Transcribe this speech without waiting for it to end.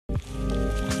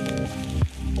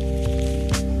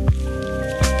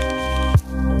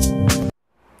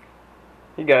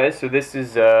Hey guys, so this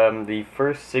is the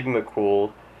first Sigma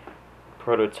Cool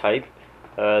prototype.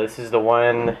 This is the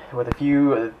one with a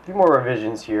few more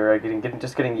revisions here.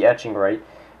 Just getting the etching right.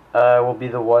 Will be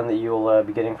the one that you'll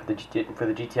be getting for the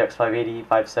GTX 580,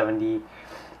 570,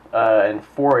 and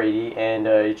 480, and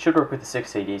it should work with the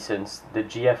 680 since the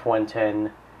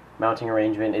GF110 mounting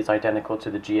arrangement is identical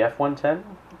to the GF110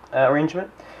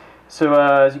 arrangement. So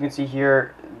as you can see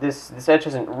here, this etch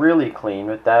isn't really clean,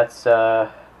 but that's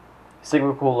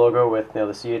Sigma Cool logo with the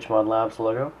Chmod Labs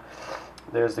logo.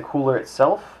 There's the cooler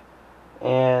itself,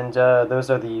 and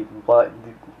those are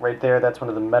right there. That's one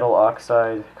of the metal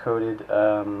oxide coated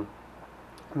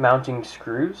mounting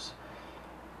screws.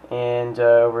 And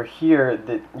over here,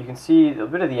 you can see a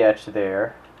bit of the etch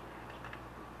there,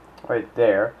 right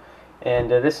there.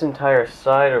 And this entire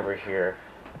side over here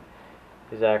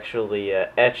is actually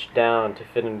etched down to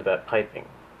fit into that piping.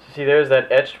 So see, there's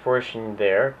that etched portion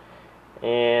there.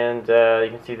 And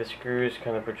you can see the screws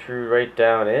kind of protrude right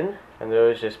down in, and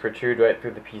those just protrude right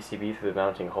through the PCB, through the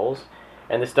mounting holes.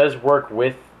 And this does work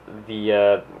with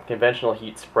the conventional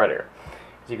heat spreader.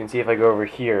 As you can see, if I go over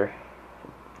here,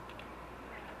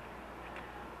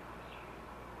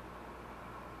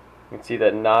 you can see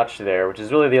that notch there, which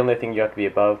is really the only thing you have to be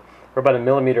above. We're about 1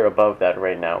 millimeter above that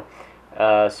right now.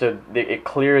 So it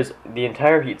clears the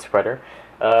entire heat spreader.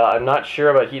 I'm not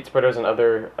sure about heat spreaders and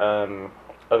other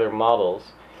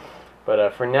models,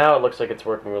 but for now it looks like it's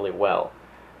working really well.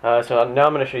 So now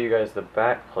I'm going to show you guys the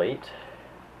back plate.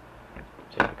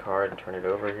 Take the card and turn it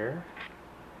over here.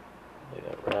 Hopefully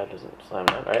that rad doesn't slam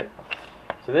that. Alright.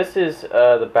 So this is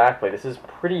the back plate. This is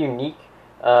pretty unique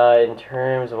in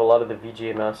terms of a lot of the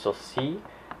VGA mounts you'll see,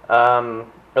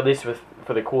 at least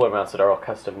for the cooler mounts that are all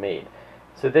custom made.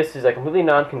 So this is completely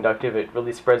non-conductive. It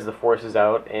really spreads the forces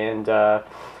out, and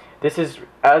this is,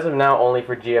 as of now, only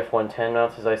for GF110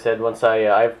 mounts. As I said, once I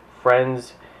have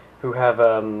friends who have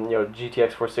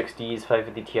GTX 460s,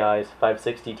 550 Ti's,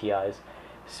 560 Ti's.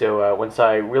 So once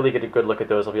I really get a good look at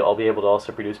those, I'll be able to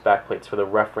also produce backplates for the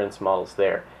reference models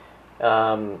there.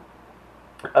 For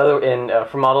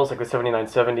models like the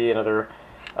 7970 and other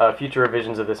future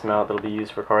revisions of this mount that'll be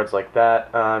used for cards like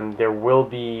that, there will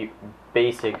be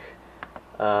basic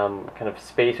kind of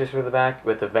spacers for the back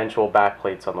with eventual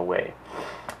backplates on the way.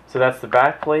 So that's the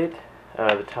back plate.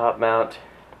 The top mount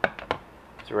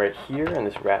is right here, and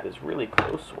this rat is really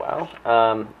close. Wow.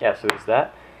 Yeah, so there's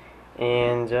that.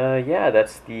 And yeah,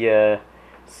 that's the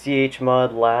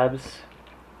Chmod Labs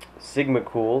Sigma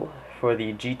Cool for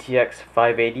the GTX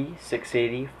 580,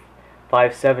 680,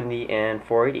 570, and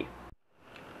 480.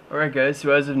 Alright guys,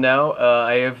 so as of now,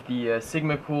 I have the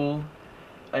Sigma Cool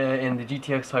and the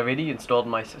GTX 580 installed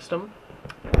in my system.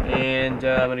 And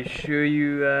I'm going to show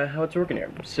you how it's working here.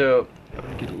 So I'm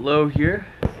going to get it low here,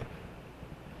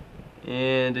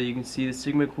 and you can see the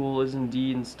Sigma Cool is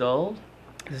indeed installed.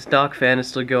 The stock fan is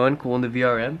still going, cooling the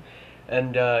VRM,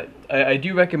 and I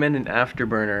do recommend an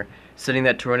afterburner, setting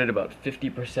that to run at about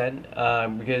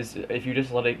 50%, because if you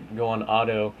just let it go on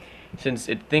auto, since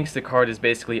it thinks the card is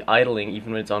basically idling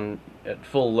even when it's on at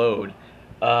full load,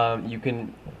 you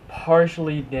can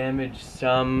partially damage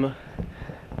some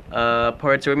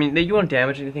parts. So I mean, you won't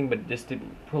damage anything, but just to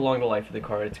prolong the life of the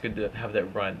card, it's good to have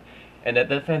that run. And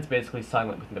that fan's basically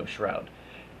silent with no shroud.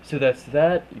 So that's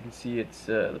that. You can see it's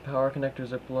the power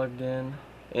connectors are plugged in,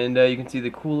 and you can see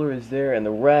the cooler is there, and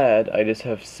the rad I just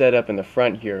have set up in the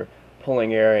front here,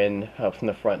 pulling air in from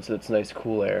the front, so it's nice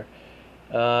cool air.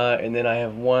 And then I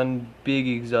have one big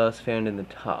exhaust fan in the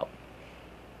top.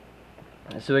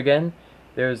 So again,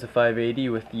 there's the 580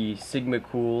 with the Sigma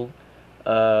Cool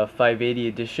 580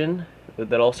 edition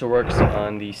that also works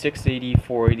on the 680,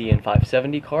 480, and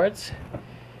 570 cards.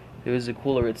 There's the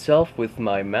cooler itself with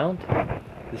my mount,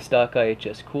 the stock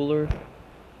IHS cooler,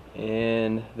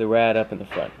 and the rad up in the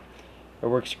front. It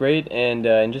works great, and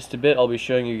in just a bit I'll be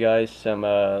showing you guys some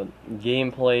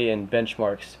gameplay and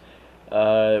benchmarks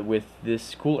with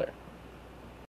this cooler.